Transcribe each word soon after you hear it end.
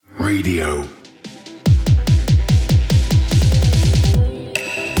Radio.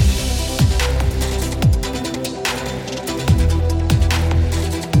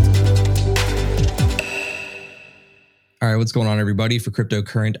 All right, what's going on, everybody? For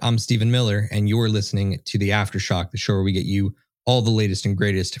Cryptocurrent, I'm Stephen Miller, and you're listening to The Aftershock, the show where we get you all the latest and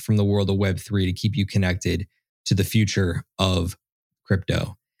greatest from the world of Web3 to keep you connected to the future of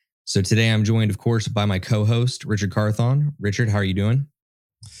crypto. So today I'm joined, of course, by my co-host, Richard Carthon. Richard, how are you doing?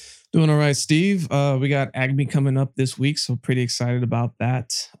 Doing all right, Steve. We got AGME coming up this week, so pretty excited about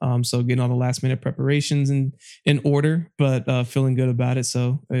that. So getting all the last minute preparations in order, but feeling good about it.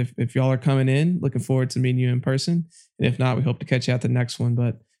 So if y'all are coming in, looking forward to meeting you in person. And if not, we hope to catch you at the next one,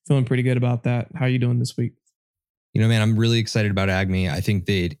 but feeling pretty good about that. How are you doing this week? You know, man, I'm really excited about AGME. I think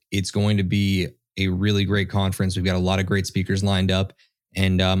that it's going to be a really great conference. We've got a lot of great speakers lined up.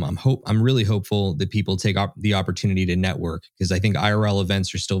 And I'm really hopeful that people take the opportunity to network, because I think IRL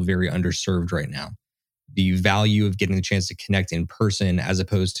events are still very underserved right now. The value of getting the chance to connect in person, as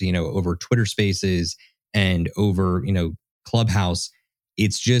opposed to, over Twitter Spaces and over, Clubhouse,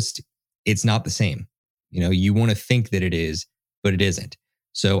 it's not the same. You want to think that it is, but it isn't.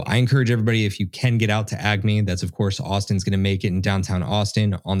 So I encourage everybody, if you can get out to AGME, that's of course, Austin's going to make it in downtown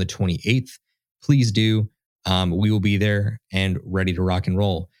Austin on the 28th. Please do. We will be there and ready to rock and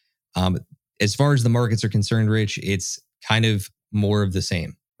roll. As far as the markets are concerned, Rich, it's kind of more of the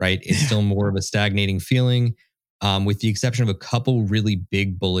same, right? It's still more of a stagnating feeling, with the exception of a couple really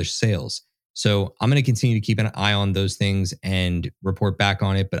big bullish sales. So I'm going to continue to keep an eye on those things and report back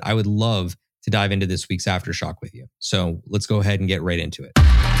on it. But I would love to dive into this week's Aftershock with you. So let's go ahead and get right into it.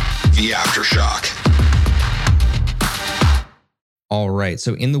 The Aftershock. All right.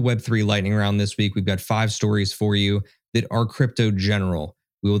 So in the Web3 lightning round this week, we've got 5 stories for you that are crypto general.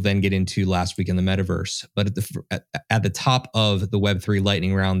 We will then get into last week in the metaverse. But at the top of the Web3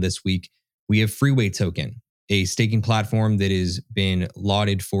 lightning round this week, we have Freeway Token, a staking platform that has been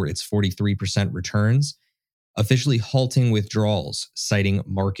lauded for its 43% returns, officially halting withdrawals, citing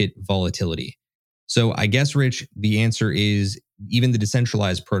market volatility. So I guess, Rich, the answer is even the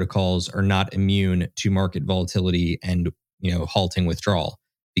decentralized protocols are not immune to market volatility and halting withdrawal,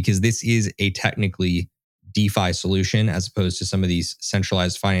 because this is a technically DeFi solution, as opposed to some of these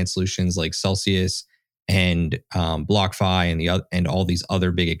centralized finance solutions like Celsius and BlockFi and all these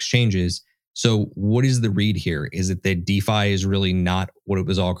other big exchanges. So what is the read here? Is it that DeFi is really not what it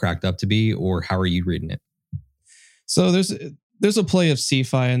was all cracked up to be, or how are you reading it? So there's a play of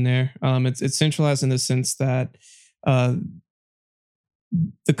CeFi in there. It's centralized in the sense that the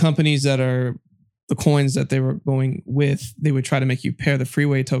companies that are the coins that they were going with, they would try to make you pair the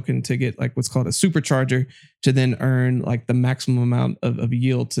Freeway token to get like what's called a supercharger, to then earn like the maximum amount of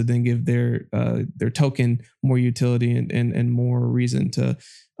yield, to then give their token more utility and more reason to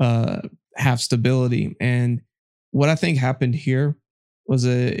have stability. And what I think happened here was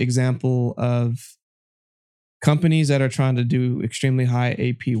an example of companies that are trying to do extremely high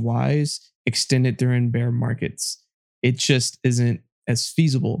APYs extended during bear markets. It just isn't as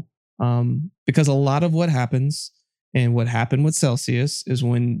feasible. Because a lot of what happens, and what happened with Celsius, is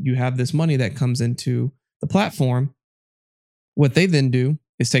when you have this money that comes into the platform, what they then do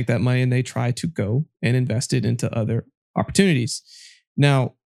is take that money and they try to go and invest it into other opportunities.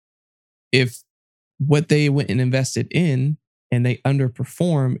 Now, if what they went and invested in and they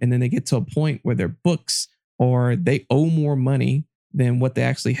underperform, and then they get to a point where their books, or they owe more money than what they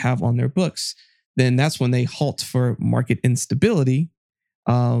actually have on their books, then that's when they halt for market instability,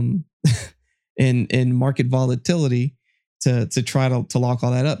 in market volatility, to try to lock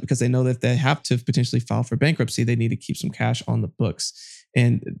all that up, because they know that if they have to potentially file for bankruptcy, they need to keep some cash on the books.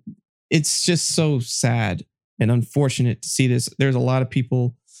 And it's just so sad and unfortunate to see this. There's a lot of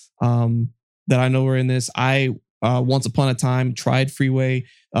people that I know are in this. I once upon a time tried Freeway,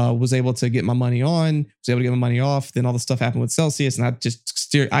 was able to get my money on, was able to get my money off. Then all the stuff happened with Celsius, and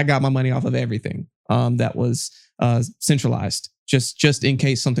I got my money off of everything that was centralized, just in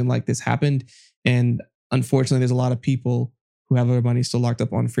case something like this happened. And unfortunately, there's a lot of people who have their money still locked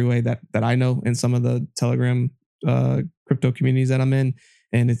up on Freeway that I know in some of the Telegram crypto communities that I'm in.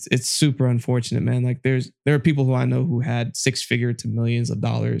 And it's super unfortunate, man. Like there are people who I know who had 6-figure to millions of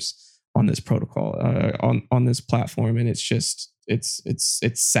dollars on this protocol, on this platform. And it's just, it's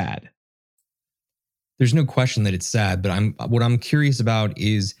sad. There's no question that it's sad, but what I'm curious about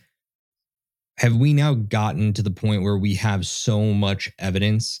is, have we now gotten to the point where we have so much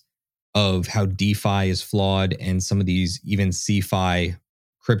evidence of how DeFi is flawed, and some of these even CeFi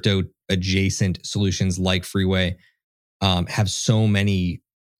crypto adjacent solutions like Freeway have so many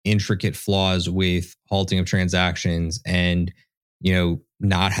intricate flaws with halting of transactions and,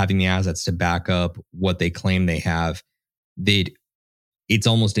 not having the assets to back up what they claim they have, it's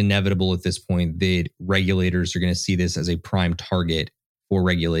almost inevitable at this point that regulators are going to see this as a prime target for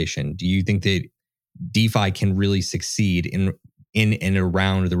regulation. Do you think that DeFi can really succeed in and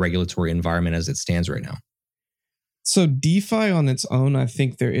around the regulatory environment as it stands right now? So DeFi on its own, I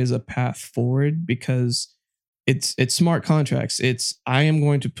think there is a path forward because it's smart contracts. I am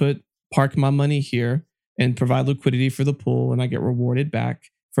going to park my money here and provide liquidity for the pool, and I get rewarded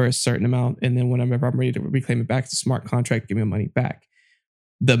back for a certain amount. And then whenever I'm ready to reclaim it back, it's a smart contract, give me money back.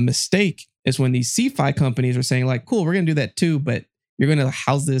 The mistake is when these CeFi companies are saying like, cool, we're going to do that too, but you're going to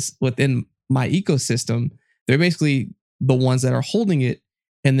house this within my ecosystem. They're basically the ones that are holding it,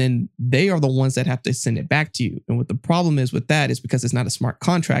 and then they are the ones that have to send it back to you. And what the problem is with that is because it's not a smart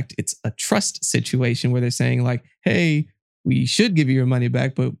contract, it's a trust situation where they're saying like, hey, we should give you your money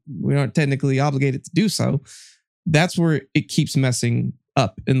back, but we aren't technically obligated to do so. That's where it keeps messing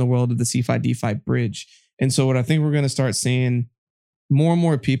up in the world of the CeFi DeFi bridge. And so what I think we're going to start seeing, more and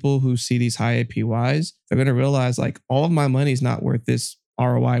more people who see these high APYs, they're going to realize like all of my money is not worth this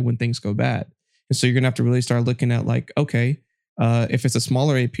ROI when things go bad. And so you're going to have to really start looking at like, okay, if it's a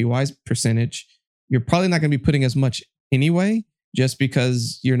smaller APY percentage, you're probably not going to be putting as much anyway, just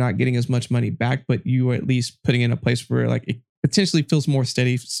because you're not getting as much money back, but you are at least putting in a place where like it potentially feels more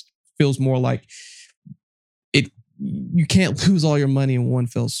steady, feels more like you can't lose all your money in one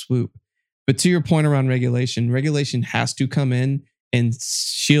fell swoop. But to your point around regulation has to come in and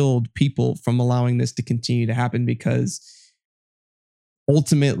shield people from allowing this to continue to happen, because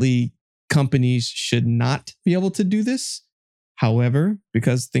ultimately companies should not be able to do this. However,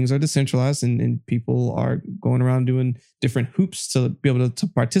 because things are decentralized and people are going around doing different hoops to be able to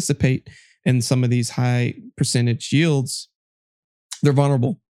participate in some of these high percentage yields, they're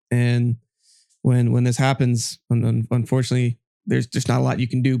vulnerable. And when this happens, unfortunately, there's just not a lot you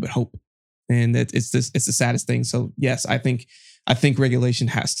can do but hope. And it's the saddest thing. So yes, I think regulation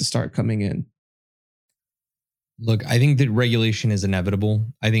has to start coming in. Look, I think that regulation is inevitable.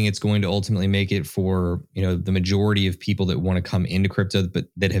 I think it's going to ultimately make it for, the majority of people that want to come into crypto, but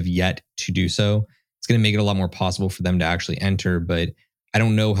that have yet to do so. It's going to make it a lot more possible for them to actually enter. But I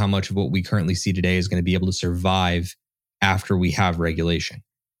don't know how much of what we currently see today is going to be able to survive after we have regulation.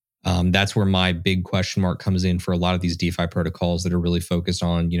 That's where my big question mark comes in for a lot of these DeFi protocols that are really focused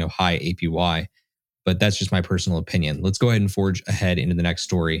on, high APY. But that's just my personal opinion. Let's go ahead and forge ahead into the next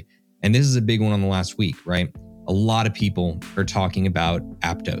story. And this is a big one on the last week, right? A lot of people are talking about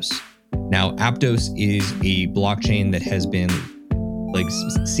Aptos. Now, Aptos is a blockchain that has been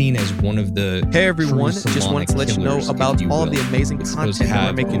seen as one of the Hey everyone, just wanted to let you know about all of the amazing content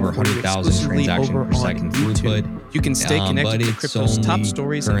that we're making over 100,000 transactions per second throughput. You can stay connected to crypto's top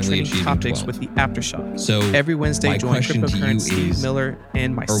stories and trending topics with the Aftershock. So every Wednesday, join cryptocurrency Miller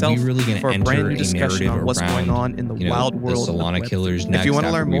and myself for a brand new discussion on what's going on in the wild world of Solana killers. If you want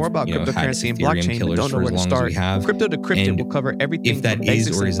to learn more about cryptocurrency and blockchain but don't know where to start, Crypto Decrypted will cover everything from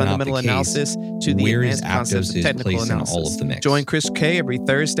basics and fundamental analysis to the advanced concepts of technical analysis. Join Chris K every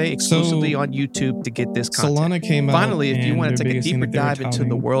Thursday exclusively on YouTube to get this content. Solana came out. Finally, if you want to take a deeper dive into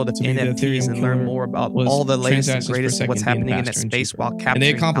the world of NFTs and learn more about all the latest and greatest of what's happening in that space while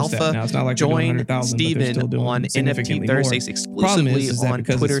capturing alpha, join Steven on NFT Thursdays exclusively on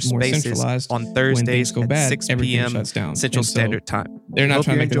Twitter Spaces on Thursdays at 6 p.m. Central Standard Time. They're not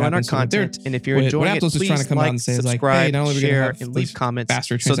trying to enjoy our content, and if you're enjoying it, please like, subscribe, share, and leave comments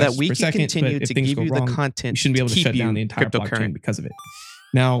so that we can continue to give you the content. You shouldn't be able to shut down the entire blockchain because of it.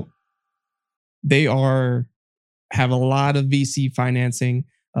 Now, they have a lot of VC financing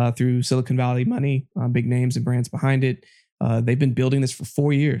through Silicon Valley money, big names and brands behind it. They've been building this for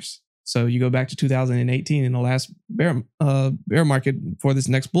 4 years. So you go back to 2018 in the last bear market for this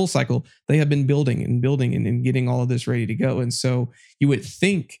next bull cycle, they have been building and getting all of this ready to go. And so you would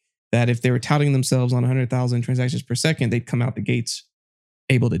think that if they were touting themselves on 100,000 transactions per second, they'd come out the gates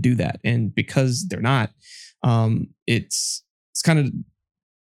able to do that. And because they're not, it's kind of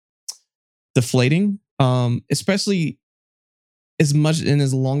deflating, especially as much and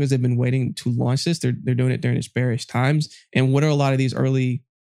as long as they've been waiting to launch this. They're doing it during its bearish times. And what are a lot of these early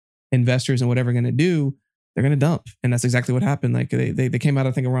investors and whatever going to do? They're going to dump. And that's exactly what happened. Like they came out,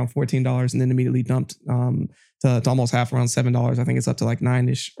 I think, around $14 and then immediately dumped to almost half, around $7. I think it's up to like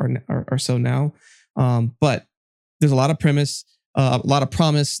 9-ish or so now. But there's a lot of premise, a lot of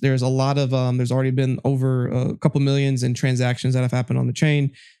promise. There's a lot of, there's already been over a couple millions in transactions that have happened on the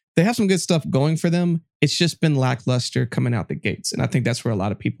chain. They have some good stuff going for them. It's just been lackluster coming out the gates. And I think that's where a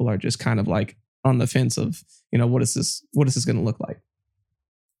lot of people are just kind of like on the fence of, what is this going to look like?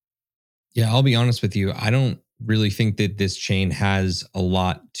 Yeah, I'll be honest with you. I don't really think that this chain has a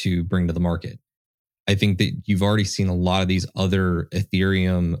lot to bring to the market. I think that you've already seen a lot of these other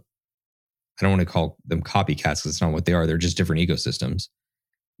Ethereum, I don't want to call them copycats because it's not what they are. They're just different ecosystems.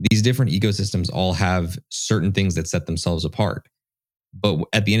 These different ecosystems all have certain things that set themselves apart. But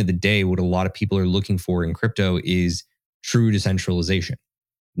at the end of the day, what a lot of people are looking for in crypto is true decentralization,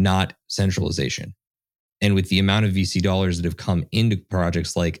 not centralization. And with the amount of VC dollars that have come into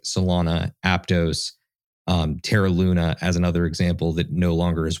projects like Solana, Aptos, Terra Luna, as another example that no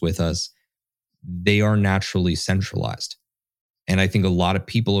longer is with us, they are naturally centralized. And I think a lot of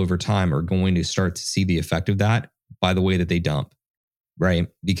people over time are going to start to see the effect of that by the way that they dump, right?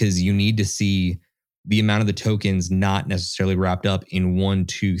 Because you need to see the amount of the tokens not necessarily wrapped up in 1,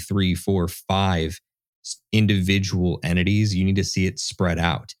 2, 3, 4, 5 individual entities. You need to see it spread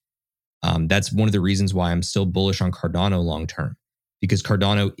out. That's one of the reasons why I'm still bullish on Cardano long term, because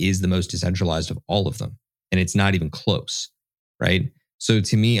Cardano is the most decentralized of all of them, and it's not even close, right? So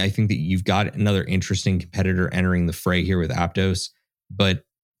to me, I think that you've got another interesting competitor entering the fray here with Aptos, but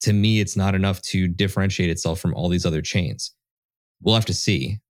to me, it's not enough to differentiate itself from all these other chains. We'll have to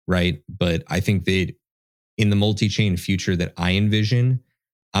see, right? But I think that in the multi-chain future that I envision,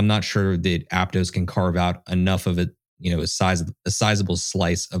 I'm not sure that Aptos can carve out enough of it, a sizable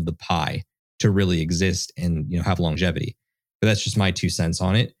slice of the pie to really exist and, have longevity. But that's just my 2 cents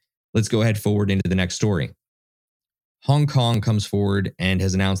on it. Let's go ahead forward into the next story. Hong Kong comes forward and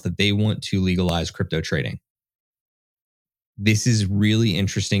has announced that they want to legalize crypto trading. This is really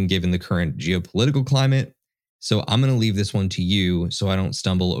interesting given the current geopolitical climate. So I'm going to leave this one to you so I don't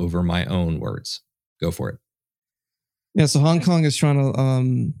stumble over my own words. Go for it. Yeah, so Hong Kong is trying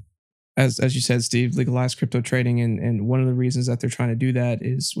to, as you said, Steve, legalize crypto trading. And one of the reasons that they're trying to do that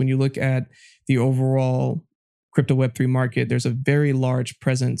is when you look at the overall crypto Web3 market, there's a very large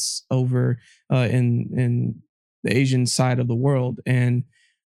presence over in the Asian side of the world. And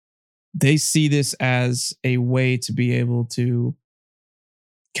they see this as a way to be able to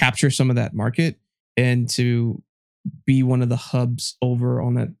capture some of that market and to be one of the hubs over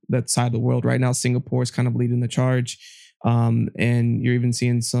on that side of the world. Right now, Singapore is kind of leading the charge. And you're even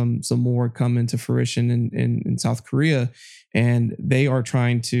seeing some more come into fruition in South Korea. And they are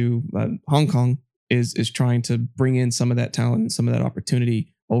trying to, Hong Kong is trying to bring in some of that talent and some of that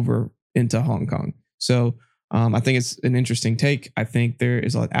opportunity over into Hong Kong. So I think it's an interesting take. I think there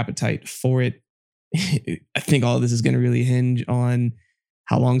is an appetite for it. I think all of this is going to really hinge on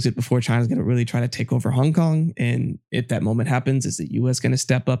how long is it before China's going to really try to take over Hong Kong. And if that moment happens, is the US going to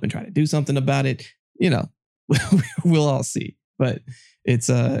step up and try to do something about it? We'll all see. But it's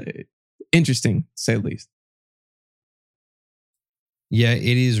interesting, to say the least. Yeah,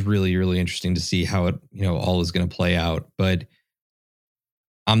 it is really, really interesting to see how it, all is going to play out. But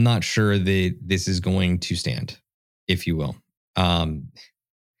I'm not sure that this is going to stand, if you will.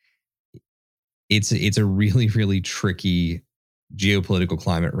 It's a really, really tricky geopolitical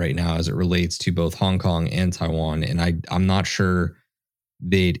climate right now as it relates to both Hong Kong and Taiwan. And I'm not sure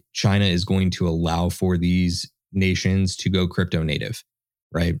that China is going to allow for these nations to go crypto native,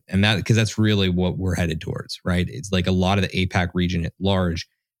 right? And because that's really what we're headed towards, right? It's like a lot of the APAC region at large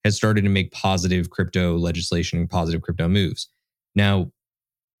has started to make positive crypto legislation and positive crypto moves. Now,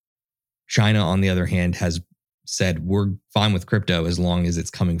 China, on the other hand, has said, we're fine with crypto as long as it's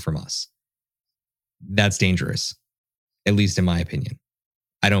coming from us. That's dangerous, at least in my opinion.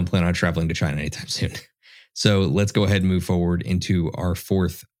 I don't plan on traveling to China anytime soon. So let's go ahead and move forward into our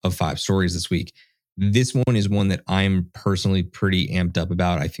 4th of 5 stories this week. This one is one that I'm personally pretty amped up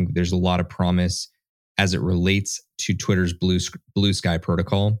about. I think there's a lot of promise as it relates to Twitter's Blue Sky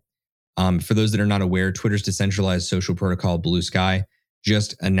protocol. For those that are not aware, Twitter's decentralized social protocol, Blue Sky,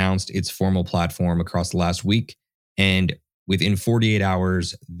 just announced its formal platform across the last week. And within 48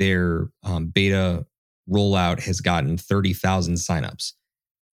 hours, their beta rollout has gotten 30,000 signups.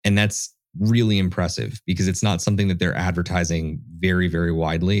 And that's really impressive because it's not something that they're advertising very, very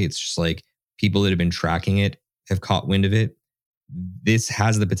widely. It's just like people that have been tracking it have caught wind of it. This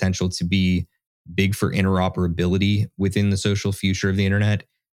has the potential to be big for interoperability within the social future of the internet.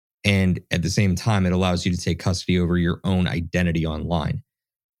 And at the same time, it allows you to take custody over your own identity online.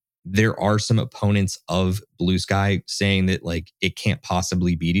 There are some opponents of Blue Sky saying that it can't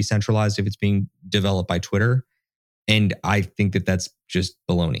possibly be decentralized if it's being developed by Twitter. And I think that that's just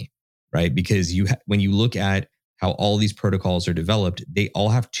baloney, right? Because when you look at how all these protocols are developed, they all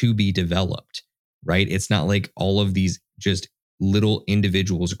have to be developed, right? It's not like all of these just little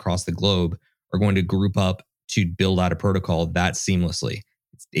individuals across the globe are going to group up to build out a protocol that seamlessly.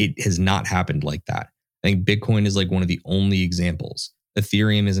 It has not happened like that. I think Bitcoin is one of the only examples.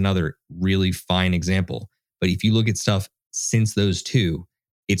 Ethereum is another really fine example. But if you look at stuff since those two,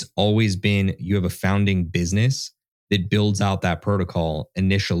 it's always been you have a founding business that builds out that protocol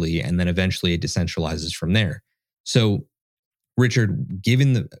initially, and then eventually it decentralizes from there. So, Richard,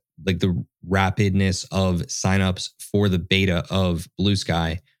 given the rapidness of signups for the beta of Blue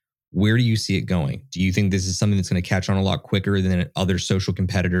Sky, where do you see it going? Do you think this is something that's going to catch on a lot quicker than other social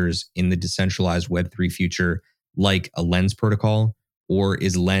competitors in the decentralized Web3 future, like a Lens protocol, or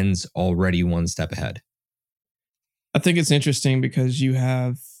is Lens already one step ahead? I think it's interesting because you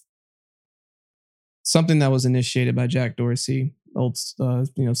have something that was initiated by Jack Dorsey, old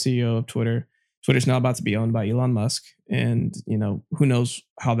CEO of Twitter. Twitter's now about to be owned by Elon Musk, and who knows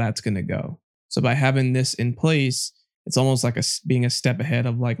how that's going to go. So by having this in place, it's almost like being a step ahead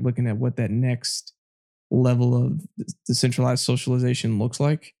of like looking at what that next level of decentralized socialization looks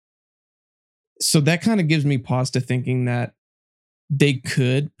like. So that kind of gives me pause to thinking that they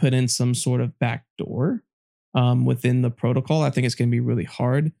could put in some sort of backdoor within the protocol. I think it's going to be really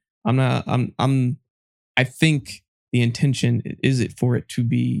hard. I think the intention is for it to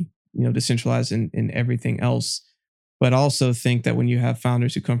be, decentralized in everything else, but also think that when you have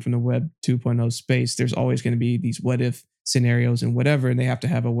founders who come from the Web 2.0 space, there's always going to be these what if scenarios and whatever, and they have to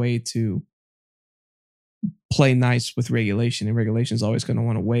have a way to play nice with regulation, and regulation is always going to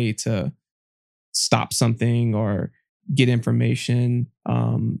want a way to stop something or get information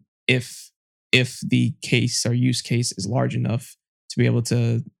if the case or use case is large enough to be able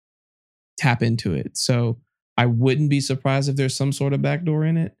to tap into it. So I wouldn't be surprised if there's some sort of backdoor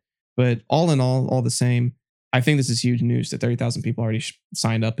in it. But all in all the same, I think this is huge news that 30,000 people already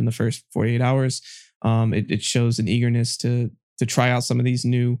signed up in the first 48 hours. It shows an eagerness to try out some of these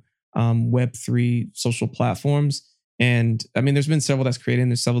new Web3 social platforms. And I mean, there's been several that's created,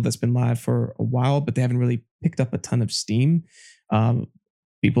 and there's several that's been live for a while, but they haven't really picked up a ton of steam.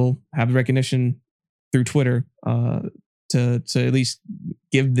 People have recognition through Twitter to at least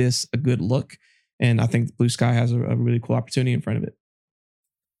give this a good look. And I think Blue Sky has a really cool opportunity in front of it.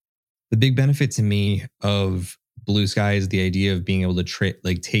 The big benefit to me of Blue Sky is the idea of being able to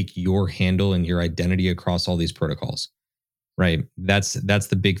take your handle and your identity across all these protocols, right? That's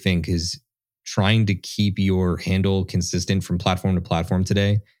the big thing, because trying to keep your handle consistent from platform to platform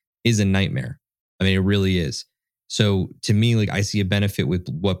today is a nightmare. I mean, it really is. So to me, I see a benefit with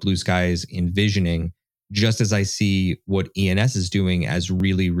what Blue Sky is envisioning, just as I see what ENS is doing as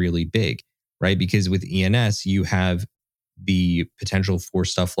really, really big, right? Because with ENS, you have the potential for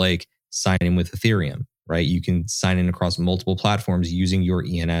stuff like sign in with Ethereum, right? You can sign in across multiple platforms using your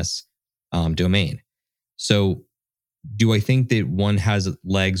ENS domain. So do I think that one has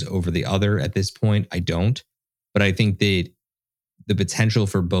legs over the other at this point? I don't. But I think that the potential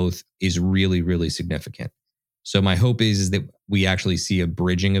for both is really, really significant. So my hope is that we actually see a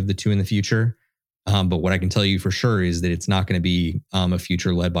bridging of the two in the future. But what I can tell you for sure is that it's not going to be a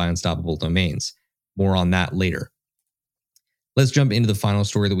future led by Unstoppable Domains. More on that later. Let's jump into the final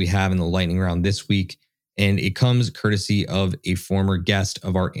story that we have in the lightning round this week. And it comes courtesy of a former guest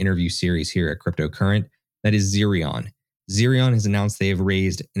of our interview series here at Cryptocurrent. That is Zerion. Zerion has announced they have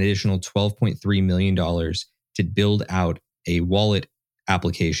raised an additional $12.3 million to build out a wallet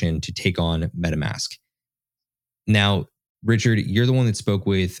application to take on MetaMask. Now, Richard, you're the one that spoke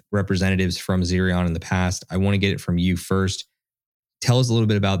with representatives from Zerion in the past. I want to get it from you first. Tell us a little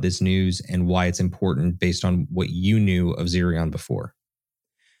bit about this news and why it's important based on what you knew of Zerion before.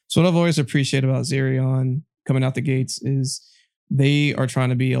 So what I've always appreciated about Zerion coming out the gates is they are trying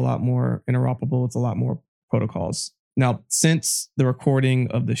to be a lot more interoperable with a lot more protocols. Now, since the recording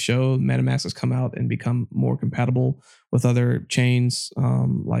of the show, MetaMask has come out and become more compatible with other chains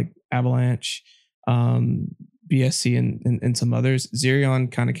like Avalanche, BSC, and some others.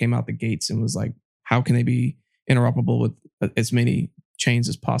 Zerion kind of came out the gates and was like, how can they be interoperable with as many chains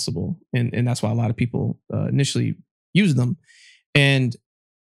as possible? And that's why a lot of people initially use them. And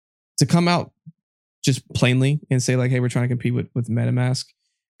to come out just plainly and say hey, we're trying to compete with MetaMask,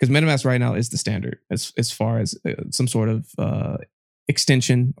 because MetaMask right now is the standard as far as some sort of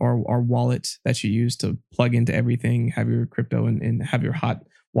extension or wallet that you use to plug into everything, have your crypto and have your hot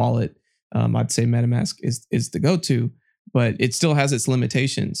wallet. I'd say MetaMask is the go-to, but it still has its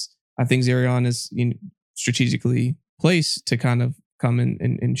limitations. I think Zerion is strategically placed to kind of come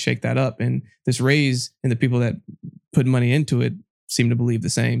and shake that up. And this raise and the people that put money into it seem to believe the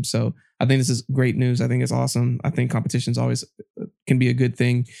same. So I think this is great news. I think it's awesome. I think competition's always can be a good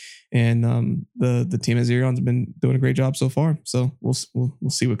thing. And the team at Zerion's been doing a great job so far. So we'll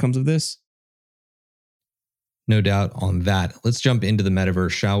see what comes of this. No doubt on that. Let's jump into the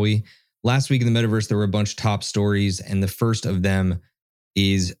metaverse, shall we? Last week in the metaverse, there were a bunch of top stories, and the first of them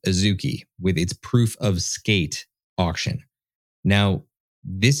is Azuki with its Proof of Skate auction. Now,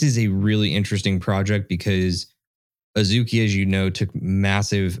 this is a really interesting project because Azuki, as you know, took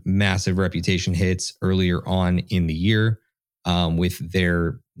massive reputation hits earlier on in the year with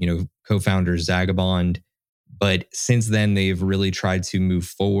their, co-founder Zagabond. But since then, they've really tried to move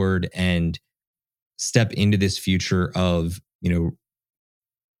forward and step into this future of,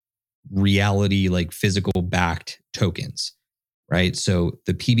 reality, like physical backed tokens, right? So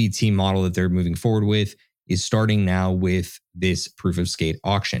the PBT model that they're moving forward with is starting now with this Proof of Skate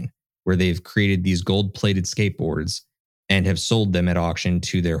auction, where they've created these gold-plated skateboards and have sold them at auction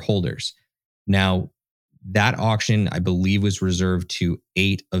to their holders. Now, that auction, I believe, was reserved to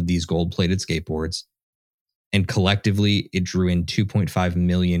 8 of these gold-plated skateboards. And collectively, it drew in $2.5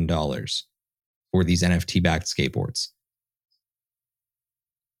 million for these NFT-backed skateboards.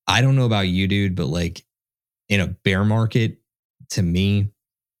 I don't know about you, dude, but like in a bear market, to me,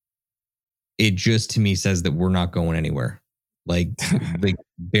 it just to me says that we're not going anywhere. Like the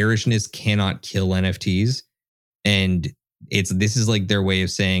bearishness cannot kill NFTs. And this is like their way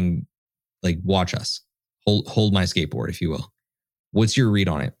of saying, like, watch us, hold my skateboard, if you will. What's your read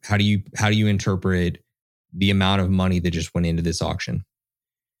on it? How do you interpret the amount of money that just went into this auction?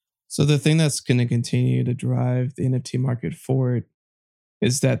 So the thing that's going to continue to drive the NFT market forward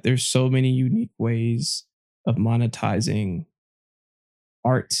is that there's so many unique ways of monetizing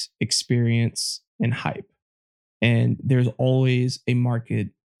art, experience, and hype. And there's always a market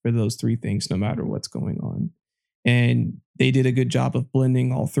for those 3 things, no matter what's going on. And they did a good job of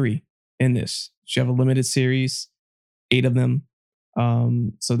blending all 3 in this. You have a limited series, 8 of them.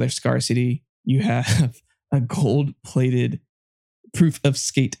 So there's scarcity. You have a gold-plated Proof of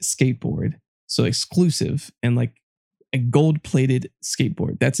Skate skateboard. So exclusive and like a gold-plated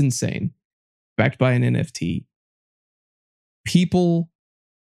skateboard. That's insane. Backed by an NFT. People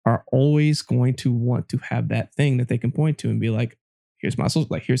are always going to want to have that thing that they can point to and be like, here's my social,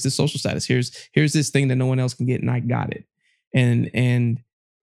 like, here's this social status. Here's this thing that no one else can get, and I got it. And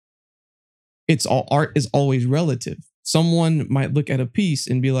it's all, art is always relative. Someone might look at a piece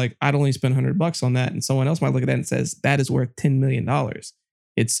and be like, I'd only spend $100 on that. And someone else might look at that and says, that is worth $10 million.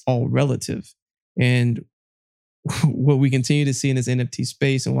 It's all relative. And what we continue to see in this NFT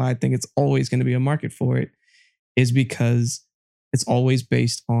space, and why I think it's always going to be a market for it, is because it's always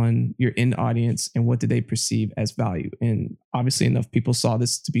based on your end audience and what do they perceive as value. And obviously enough people saw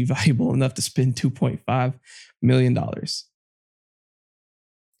this to be valuable enough to spend $2.5 million.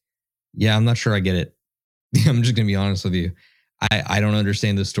 Yeah, I'm not sure I get it. I'm just going to be honest with you. I don't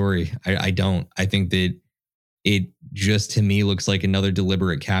understand the story. I don't. I think that it just, to me, looks like another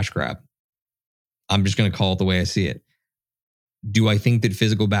deliberate cash grab. I'm just going to call it the way I see it. Do I think that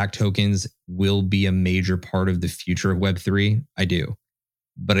physical backed tokens will be a major part of the future of Web3? I do.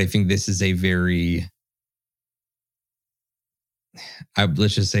 But I think this is a very,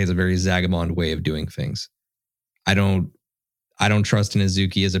 let's just say it's a very Zagabond way of doing things. I don't trust in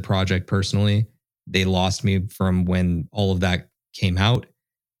Azuki as a project personally. They lost me from when all of that came out.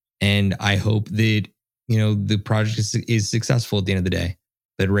 And I hope that, the project is successful at the end of the day.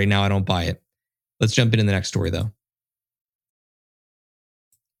 But right now I don't buy it. Let's jump into the next story though.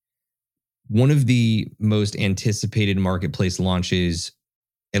 One of the most anticipated marketplace launches,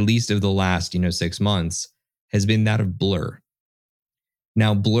 at least of the last, 6 months, has been that of Blur.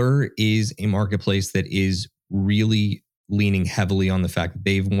 Now, Blur is a marketplace that is really leaning heavily on the fact that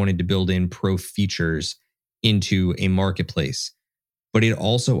they've wanted to build in pro features into a marketplace, but it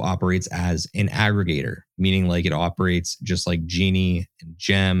also operates as an aggregator, meaning like it operates just like Genie and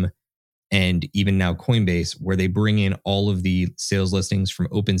Gem and even now Coinbase, where they bring in all of the sales listings from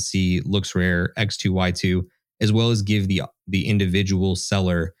OpenSea, LooksRare, X2Y2, as well as give the individual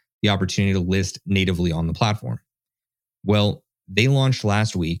seller the opportunity to list natively on the platform. Well, they launched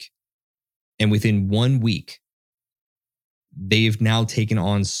last week, and within 1 week, they've now taken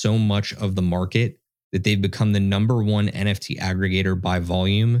on so much of the market that they've become the number 1 NFT aggregator by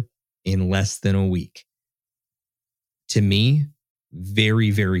volume in less than a week. To me,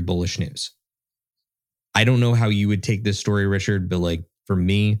 very, very bullish news. I don't know how you would take this story, Richard, but like for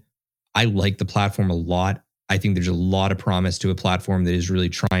me, I like the platform a lot. I think there's a lot of promise to a platform that is really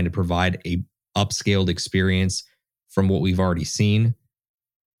trying to provide a upscaled experience from what we've already seen.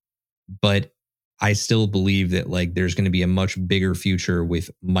 But I still believe that like there's going to be a much bigger future with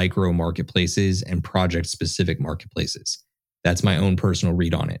micro marketplaces and project specific marketplaces. That's my own personal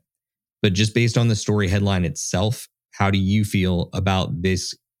read on it. But just based on the story headline itself, how do you feel about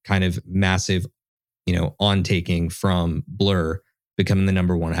this kind of massive, on-taking from Blur becoming the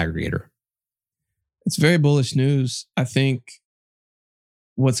number 1 aggregator? It's very bullish news. I think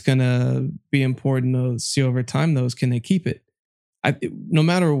what's going to be important to see over time, though, is can they keep it? No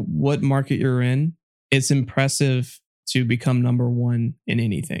matter what market you're in, it's impressive to become number one in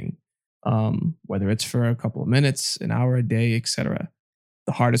anything, whether it's for a couple of minutes, an hour, a day, etc.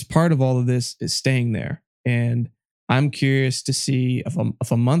 The hardest part of all of this is staying there. And I'm curious to see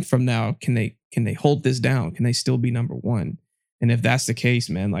if a month from now, can they hold this down? Can they still be number one? And if that's the case,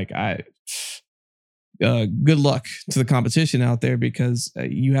 man, like good luck to the competition out there, because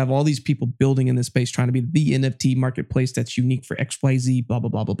you have all these people building in this space, trying to be the NFT marketplace that's unique for XYZ, blah, blah,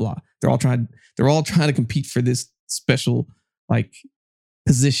 blah, blah, blah. They're all trying to compete for this special like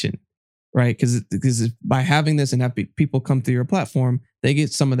position, right? Because by having this and have people come through your platform, they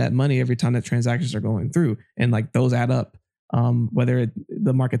get some of that money every time that transactions are going through, and like those add up. Whether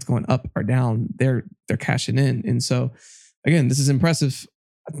the market's going up or down, they're cashing in. And so, again, this is impressive.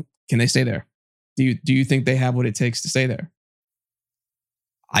 Can they stay there? Do you think they have what it takes to stay there?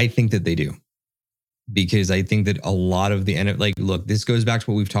 I think that they do, because I think that a lot of look, this goes back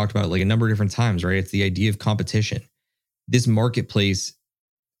to what we've talked about like a number of different times, right? It's the idea of competition. This marketplace,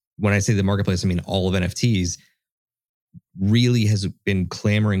 when I say the marketplace, I mean all of NFTs, really has been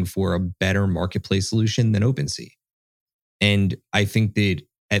clamoring for a better marketplace solution than OpenSea. And I think that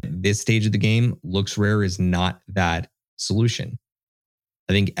at this stage of the game, LooksRare is not that solution.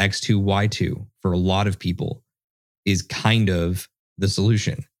 I think X2, Y2 for a lot of people is kind of the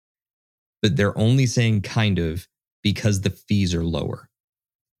solution. But they're only saying kind of because the fees are lower.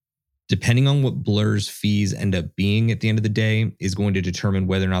 Depending on what Blur's fees end up being at the end of the day is going to determine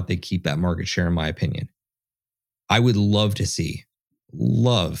whether or not they keep that market share, in my opinion. I would love to see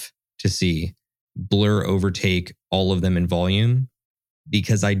Blur overtake all of them in volume,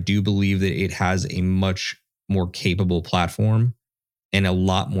 because I do believe that it has a much more capable platform and a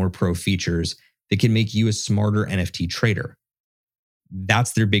lot more pro features that can make you a smarter NFT trader.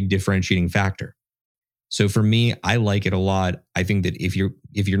 That's their big differentiating factor. So for me, I like it a lot. I think that if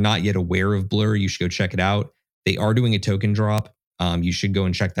you're not yet aware of Blur, you should go check it out. They are doing a token drop. You should go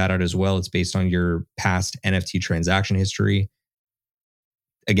and check that out as well. It's based on your past NFT transaction history.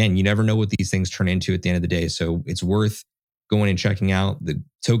 Again, you never know what these things turn into at the end of the day. So it's worth going and checking out. The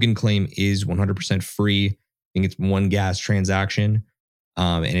token claim is 100% free. I think it's one gas transaction.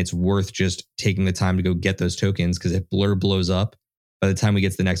 And it's worth just taking the time to go get those tokens, because if Blur blows up by the time we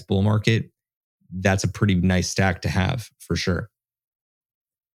get to the next bull market, that's a pretty nice stack to have for sure.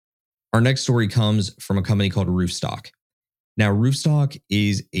 Our next story comes from a company called Roofstock. Now, Roofstock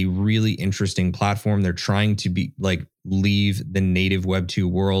is a really interesting platform. They're trying to leave the native Web 2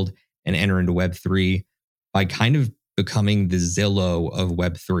 world and enter into Web 3 by kind of becoming the Zillow of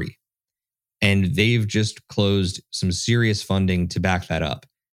Web 3. And they've just closed some serious funding to back that up.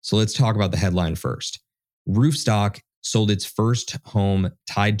 So let's talk about the headline first. Roofstock sold its first home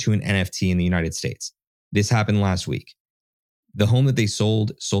tied to an NFT in the United States. This happened last week. The home that they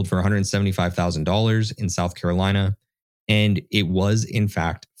sold for $175,000 in South Carolina, and it was in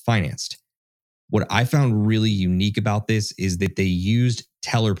fact financed. What I found really unique about this is that they used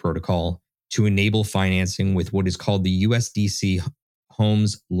Teller Protocol to enable financing with what is called the USDC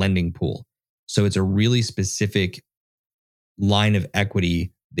Homes Lending Pool. So it's a really specific line of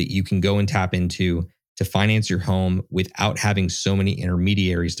equity that you can go and tap into to finance your home without having so many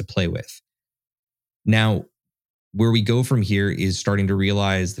intermediaries to play with. Now, where we go from here is starting to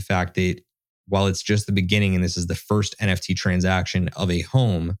realize the fact that while it's just the beginning and this is the first NFT transaction of a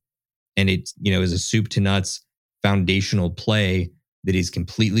home, and it is a soup to nuts foundational play that is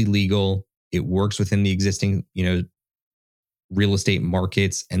completely legal, it works within the existing real estate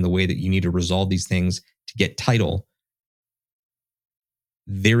markets and the way that you need to resolve these things to get title,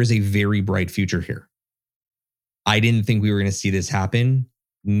 there is a very bright future here. I didn't think we were going to see this happen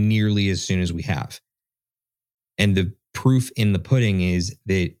nearly as soon as we have. And the proof in the pudding is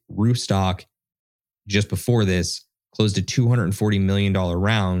that Roofstock, just before this, closed a $240 million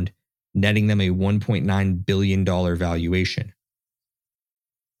round, netting them a $1.9 billion valuation.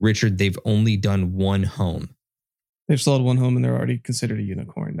 Richard, they've only done one home. They've sold one home and they're already considered a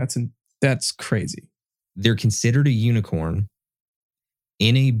unicorn. That's crazy. They're considered a unicorn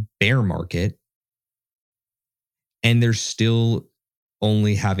in a bear market, and they're still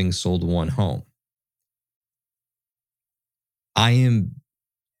only having sold one home.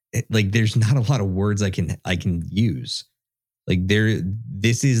 There's not a lot of words I can use.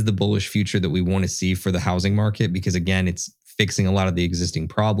 This is the bullish future that we want to see for the housing market, because again, it's fixing a lot of the existing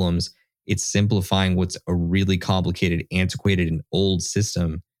problems. It's simplifying what's a really complicated, antiquated, and old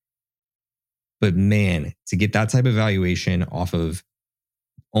system. But man, to get that type of valuation off of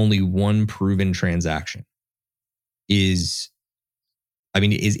only one proven transaction is I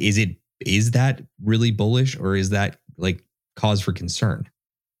mean, is that really bullish, or is that like cause for concern?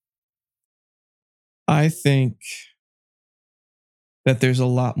 I think that there's a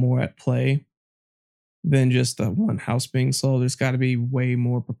lot more at play than just the one house being sold. There's got to be way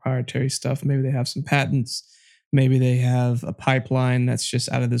more proprietary stuff. Maybe they have some patents. Maybe they have a pipeline that's just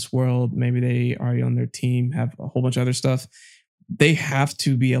out of this world. Maybe they already on their team have a whole bunch of other stuff. They have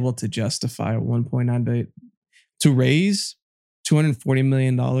to be able to justify $1.9 billion to raise $240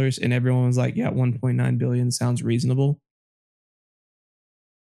 million, and everyone was like, yeah, $1.9 billion sounds reasonable.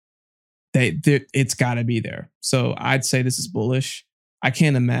 It's got to be there. So I'd say this is bullish. I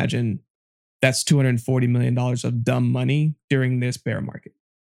can't imagine that's $240 million of dumb money during this bear market.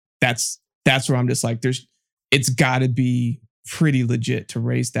 That's where I'm just like, it's got to be pretty legit to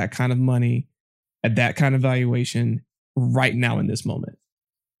raise that kind of money at that kind of valuation right now in this moment.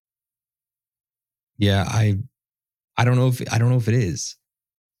 Yeah, I don't know if it is.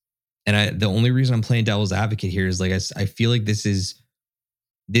 And the only reason I'm playing devil's advocate here is like I feel like this is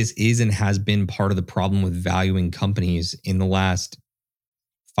and has been part of the problem with valuing companies in the last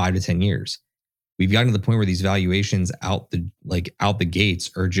 5 to 10 years. We've gotten to the point where these valuations out the gates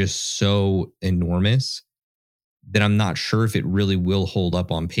are just so enormous that I'm not sure if it really will hold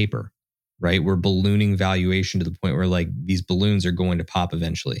up on paper, right? We're ballooning valuation to the point where like these balloons are going to pop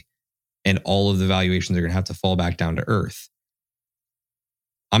eventually, and all of the valuations are going to have to fall back down to earth.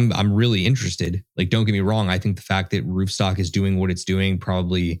 I'm really interested. Like, don't get me wrong. I think the fact that Roofstock is doing what it's doing,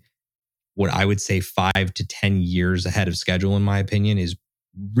 probably what I would say 5 to 10 years ahead of schedule, in my opinion, is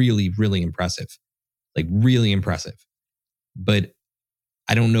really, really impressive. Like really impressive. But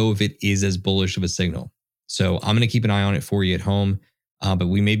I don't know if it is as bullish of a signal. So I'm going to keep an eye on it for you at home. But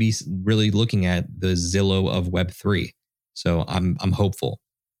we may be really looking at the Zillow of Web3. So I'm hopeful.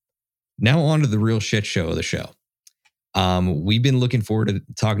 Now on to the real shit show of the show. We've been looking forward to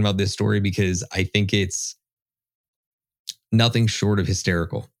talking about this story because I think it's nothing short of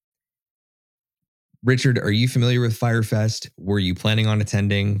hysterical. Richard, are you familiar with Fyre Fest? Were you planning on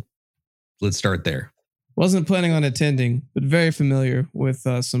attending? Let's start there. Wasn't planning on attending, but very familiar with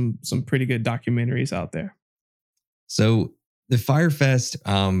some pretty good documentaries out there. So the Fyre Fest,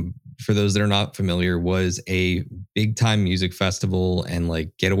 for those that are not familiar, was a big time music festival and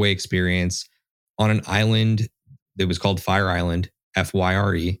like getaway experience on an island that was called Fire Island,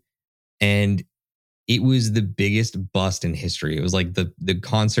 FYRE. And it was the biggest bust in history. It was like the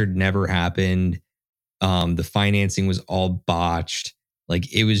concert never happened. The financing was all botched.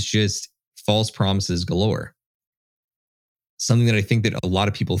 Like it was just false promises galore. Something that I think that a lot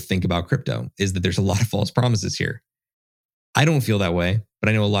of people think about crypto is that there's a lot of false promises here. I don't feel that way, but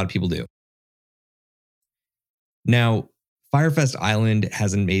I know a lot of people do. Now, Fyre Fest Island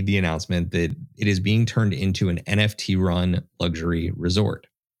hasn't made the announcement that it is being turned into an NFT-run luxury resort.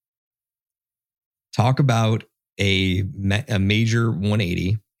 Talk about a major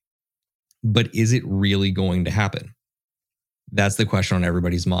 180, but is it really going to happen? That's the question on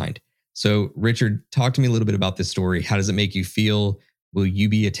everybody's mind. So, Richard, talk to me a little bit about this story. How does it make you feel? Will you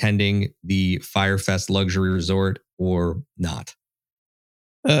be attending the Fyre Fest luxury resort or not?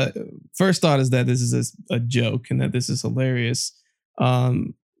 First thought is that this is a joke and that this is hilarious. But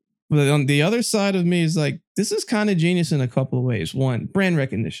on the other side of me is like, this is kind of genius in a couple of ways. One, brand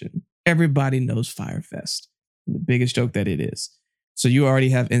recognition. Everybody knows Fyre Fest, the biggest joke that it is. So you already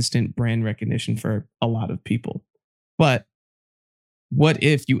have instant brand recognition for a lot of people. But what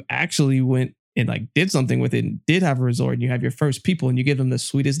if you actually went and like did something with it and did have a resort and you have your first people and you give them the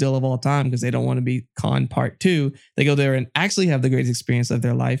sweetest deal of all time because they don't want to be con part 2. They go there and actually have the greatest experience of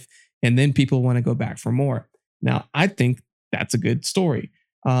their life. And then people want to go back for more. Now, I think that's a good story.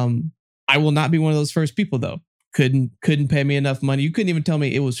 I will not be one of those first people though. Couldn't pay me enough money. You couldn't even tell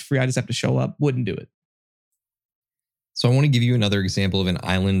me it was free. I just have to show up. Wouldn't do it. So I want to give you another example of an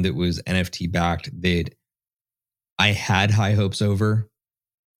island that was NFT backed that I had high hopes over,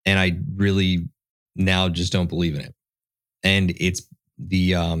 and I really now just don't believe in it. And it's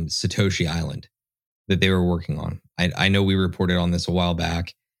the Satoshi Island that they were working on. I know we reported on this a while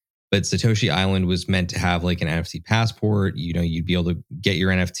back, but Satoshi Island was meant to have like an NFT passport. You know, you'd be able to get your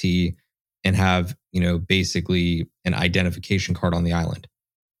NFT and have, you know, basically an identification card on the island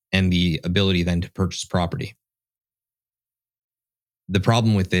and the ability then to purchase property. The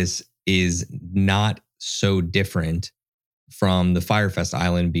problem with this is not so different from the Fyre Fest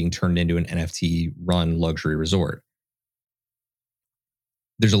Island being turned into an NFT run luxury resort.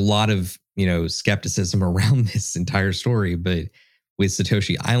 There's a lot of, you know, skepticism around this entire story, but with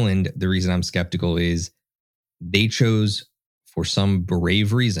Satoshi Island, the reason I'm skeptical is they chose for some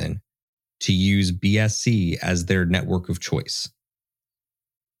brave reason to use BSC as their network of choice.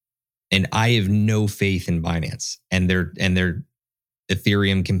 And I have no faith in Binance and their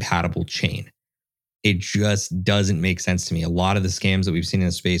Ethereum compatible chain. It just doesn't make sense to me. A lot of the scams that we've seen in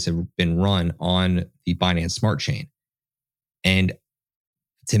the space have been run on the Binance Smart Chain. And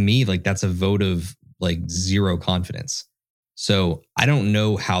to me, like, that's a vote of like zero confidence. So I don't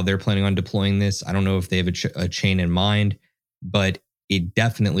know how they're planning on deploying this. I don't know if they have a chain in mind, but it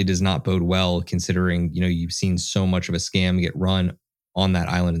definitely does not bode well considering, you've seen so much of a scam get run on that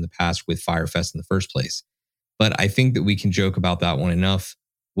island in the past with Firefest in the first place. But I think that we can joke about that one enough.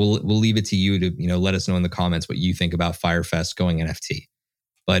 We'll leave it to you to, let us know in the comments what you think about Firefest going NFT.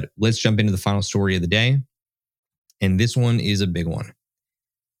 But let's jump into the final story of the day. And this one is a big one.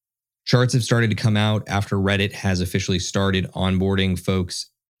 Charts have started to come out after Reddit has officially started onboarding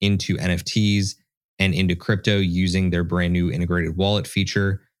folks into NFTs and into crypto using their brand new integrated wallet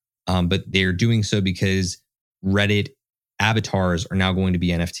feature. But they're doing so because Reddit avatars are now going to be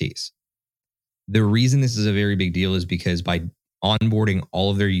NFTs. The reason this is a very big deal is because by onboarding all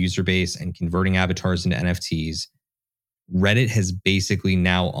of their user base and converting avatars into NFTs, Reddit has basically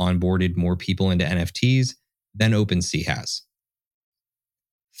now onboarded more people into NFTs than OpenSea has.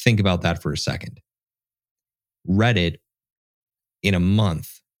 Think about that for a second. Reddit, in a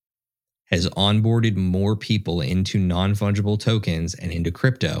month, has onboarded more people into non-fungible tokens and into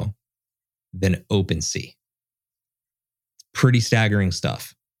crypto than OpenSea. Pretty staggering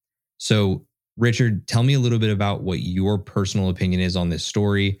stuff. So, Richard, tell me a little bit about what your personal opinion is on this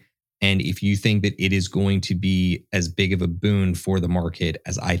story, and if you think that it is going to be as big of a boon for the market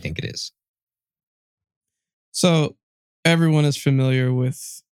as I think it is. So, everyone is familiar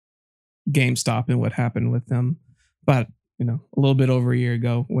with GameStop and what happened with them, but a little bit over a year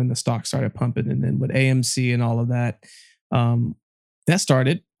ago when the stock started pumping, and then with AMC and all of that, that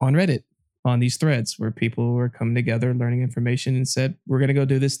started on Reddit, on these threads where people were coming together, learning information, and said, we're going to go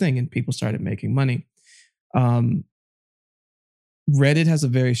do this thing. And people started making money. Reddit has a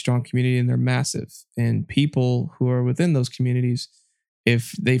very strong community and they're massive. And people who are within those communities,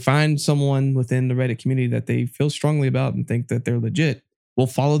 if they find someone within the Reddit community that they feel strongly about and think that they're legit, will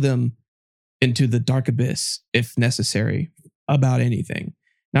follow them into the dark abyss if necessary about anything.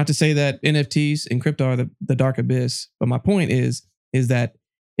 Not to say that NFTs and crypto are the dark abyss, but my point is that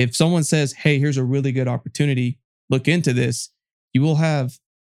if someone says, hey, here's a really good opportunity, look into this, you will have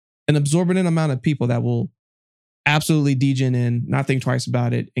an absorbent amount of people that will absolutely degen in, not think twice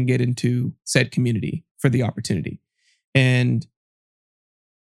about it, and get into said community for the opportunity. And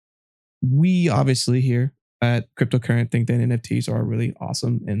we obviously here at Cryptocurrent think that NFTs are a really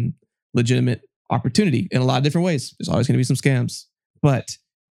awesome and legitimate opportunity in a lot of different ways. There's always going to be some scams, but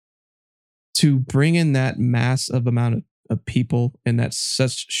to bring in that massive amount of people in that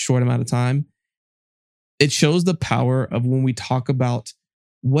such short amount of time, it shows the power of when we talk about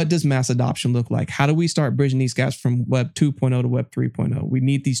what does mass adoption look like? How do we start bridging these gaps from Web 2.0 to Web 3.0? We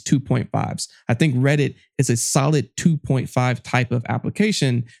need these 2.5s. I think Reddit is a solid 2.5 type of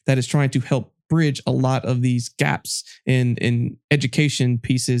application that is trying to help bridge a lot of these gaps in education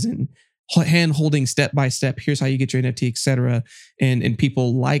pieces and hand holding step by step. Here's how you get your NFT, etc. And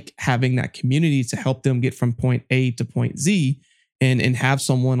people like having that community to help them get from point A to point Z and have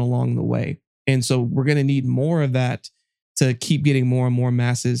someone along the way. And so we're going to need more of that to keep getting more and more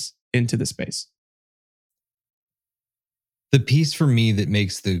masses into the space. The piece for me that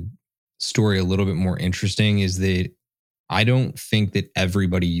makes the story a little bit more interesting is that I don't think that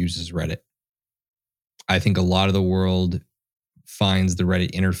everybody uses Reddit. I think a lot of the world finds the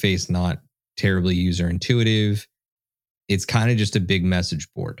Reddit interface not terribly user intuitive. It's kind of just a big message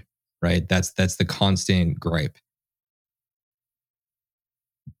board, right? That's the constant gripe.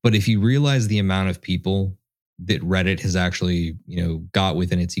 But if you realize the amount of people that Reddit has actually, got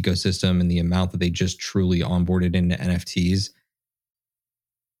within its ecosystem and the amount that they just truly onboarded into NFTs,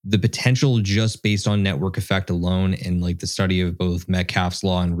 the potential just based on network effect alone and like the study of both Metcalfe's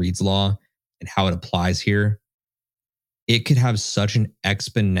law and Reed's law and how it applies here, it could have such an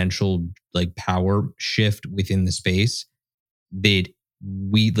exponential like power shift within the space that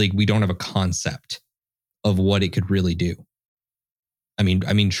we don't have a concept of what it could really do. I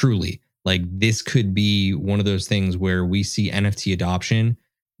mean, truly, like this could be one of those things where we see NFT adoption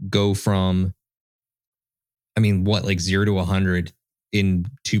go from, 0 to 100 in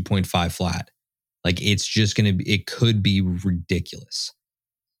 2.5 flat. Like it's just it could be ridiculous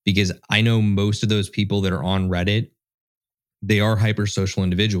because I know most of those people that are on Reddit, they are hyper social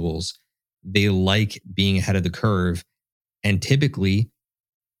individuals. They like being ahead of the curve and typically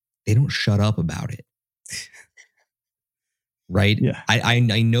they don't shut up about it. Right? Yeah. I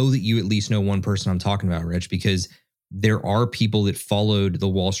know that you at least know one person I'm talking about, Rich, because there are people that followed the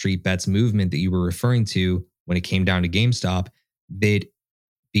Wall Street Bets movement that you were referring to when it came down to GameStop, that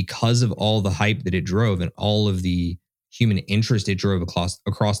because of all the hype that it drove and all of the human interest it drove across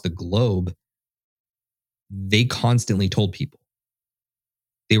the globe, they constantly told people.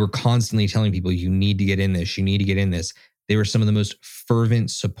 They were constantly telling people, you need to get in this, you need to get in this. They were some of the most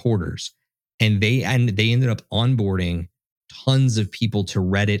fervent supporters. And they ended up onboarding tons of people to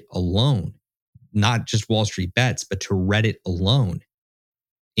Reddit alone, not just Wall Street Bets, but to Reddit alone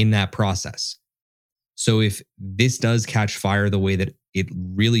in that process. So if this does catch fire the way that it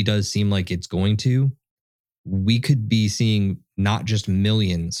really does seem like it's going to, we could be seeing not just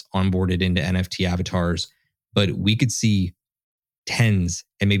millions onboarded into NFT avatars, but we could see tens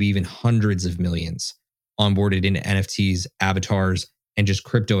and maybe even hundreds of millions onboarded into NFTs, avatars, and just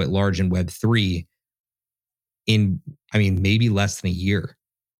crypto at large in Web3 in, maybe less than a year.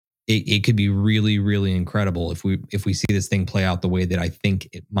 It could be really, really incredible if we see this thing play out the way that I think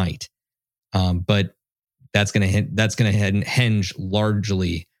it might. But that's going to hinge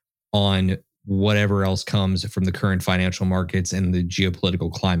largely on whatever else comes from the current financial markets and the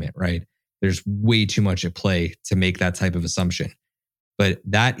geopolitical climate, right? There's way too much at play to make that type of assumption. But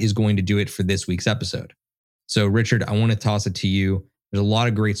that is going to do it for this week's episode. So, Richard, I want to toss it to you. There's a lot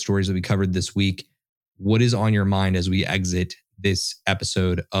of great stories that we covered this week. What is on your mind as we exit this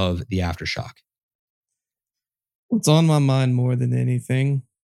episode of The Aftershock? What's on my mind more than anything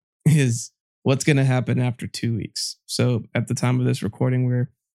is what's going to happen after 2 weeks. So at the time of this recording, we're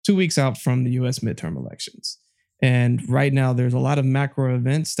 2 weeks out from the US midterm elections. And right now, there's a lot of macro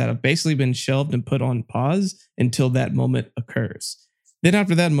events that have basically been shelved and put on pause until that moment occurs. Then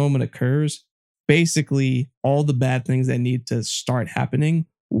after that moment occurs, basically all the bad things that need to start happening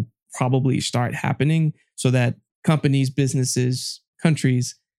will probably start happening so that companies, businesses,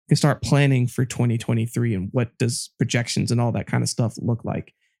 countries can start planning for 2023 and what does projections and all that kind of stuff look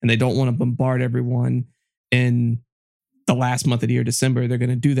like. And they don't want to bombard everyone in the last month of the year, December. They're going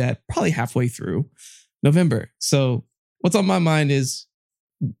to do that probably halfway through November. So what's on my mind is,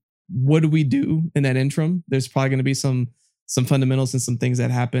 what do we do in that interim? There's probably going to be some fundamentals and some things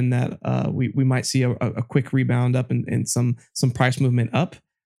that happen that we might see a quick rebound up and some price movement up.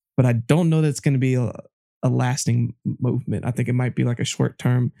 But I don't know that it's going to be a lasting movement. I think it might be like a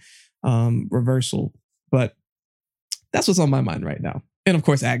short-term reversal. But that's what's on my mind right now. And of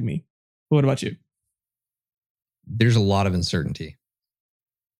course, AGME. What about you? There's a lot of uncertainty.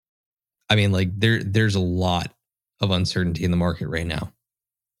 There's a lot of uncertainty in the market right now.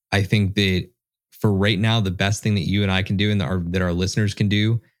 I think that for right now, the best thing that you and I can do and that our listeners can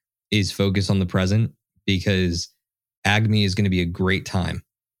do is focus on the present, because AGME is going to be a great time.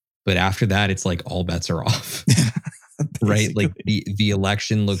 But after that, it's like all bets are off, right? Like the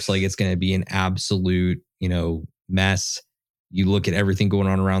election looks like it's going to be an absolute, mess. You look at everything going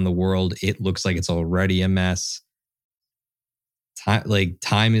on around the world, it looks like it's already a mess.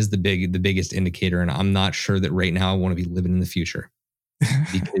 Time is the biggest indicator. And I'm not sure that right now I want to be living in the future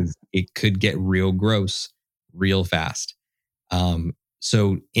because it could get real gross real fast.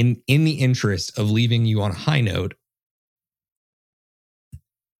 So in the interest of leaving you on a high note,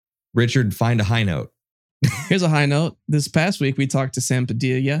 Richard, find a high note. Here's a high note. This past week, we talked to Sam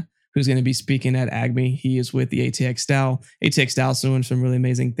Padilla, who's going to be speaking at AGME. He is with the ATX DAO. ATX DAO is doing some really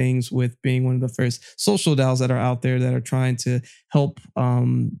amazing things with being one of the first social DAOs that are out there that are trying to help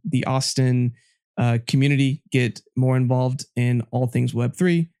the Austin community get more involved in all things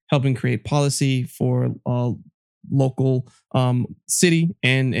Web3, helping create policy for local city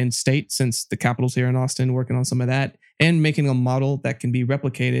and state, since the capital's here in Austin, working on some of that and making a model that can be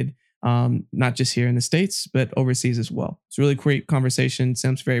replicated not just here in the States, but overseas as well. It's a really great conversation.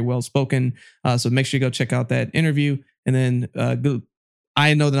 Sam's very well spoken. So make sure you go check out that interview. And then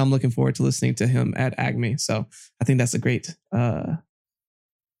I know that I'm looking forward to listening to him at AGME. So I think that's a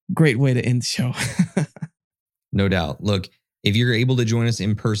great way to end the show. No doubt. Look, if you're able to join us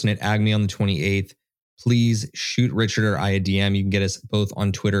in person at AGME on the 28th, please shoot Richard or I a DM. You can get us both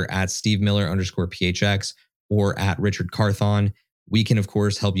on Twitter at SteveMiller_PHX or at Richard Carthon. We can, of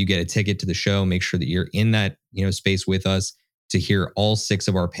course, help you get a ticket to the show. Make sure that you're in that space with us to hear all 6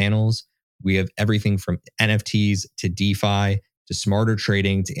 of our panels. We have everything from NFTs to DeFi to smarter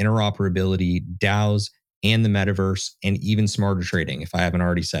trading to interoperability, DAOs, and the metaverse, and even smarter trading, if I haven't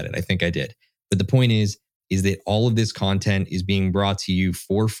already said it. I think I did. But the point is that all of this content is being brought to you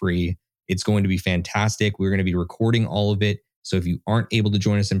for free. It's going to be fantastic. We're going to be recording all of it. So if you aren't able to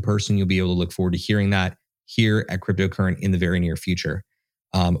join us in person, you'll be able to look forward to hearing that here at Cryptocurrent in the very near future.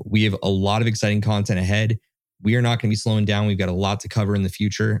 We have a lot of exciting content ahead. We are not going to be slowing down. We've got a lot to cover in the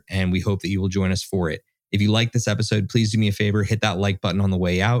future, and we hope that you will join us for it. If you like this episode, please do me a favor, hit that like button on the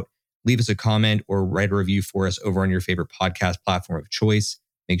way out, leave us a comment or write a review for us over on your favorite podcast platform of choice.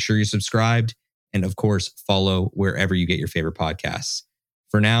 Make sure you're subscribed and of course, follow wherever you get your favorite podcasts.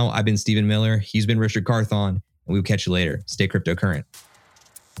 For now, I've been Stephen Miller. He's been Richard Carthon, and we'll catch you later. Stay cryptocurrent.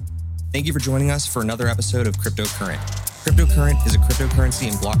 Thank you for joining us for another episode of Cryptocurrent. Cryptocurrent is a cryptocurrency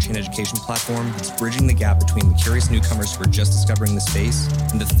and blockchain education platform that's bridging the gap between the curious newcomers who are just discovering the space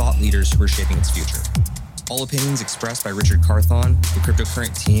and the thought leaders who are shaping its future. All opinions expressed by Richard Carthon, the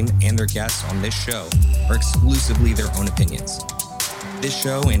Cryptocurrent team, and their guests on this show are exclusively their own opinions. This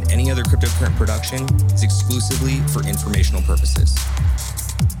show and any other Cryptocurrent production is exclusively for informational purposes.